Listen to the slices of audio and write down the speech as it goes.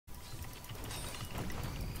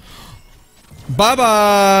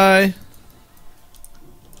Bye-bye!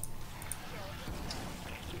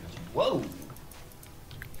 Whoa.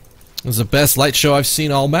 It was the best light show I've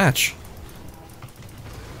seen all match.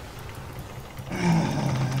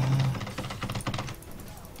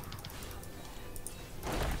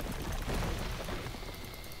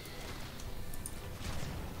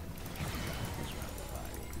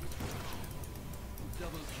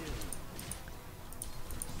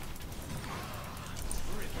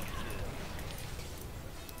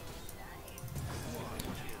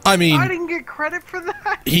 I mean, I didn't get credit for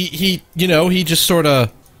that. you know, he just sort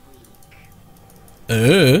of,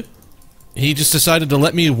 he just decided to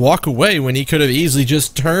let me walk away when he could have easily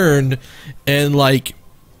just turned and, like,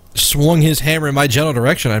 swung his hammer in my general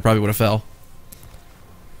direction. I probably would have fell.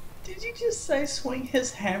 Did you just say swing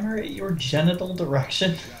his hammer at your genital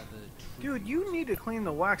direction? Dude, you need to clean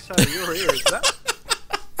the wax out of your ears.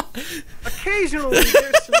 Occasionally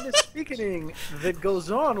there's some misspeaking that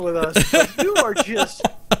goes on with us, but you are just...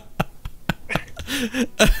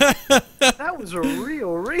 That was a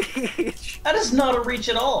real reach. That is not a reach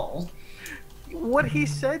at all. What he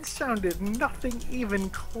said sounded nothing even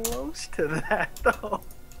close to that, though.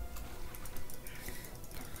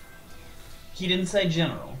 He didn't say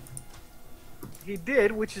general. He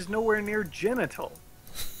did, which is nowhere near genital.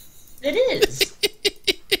 It is.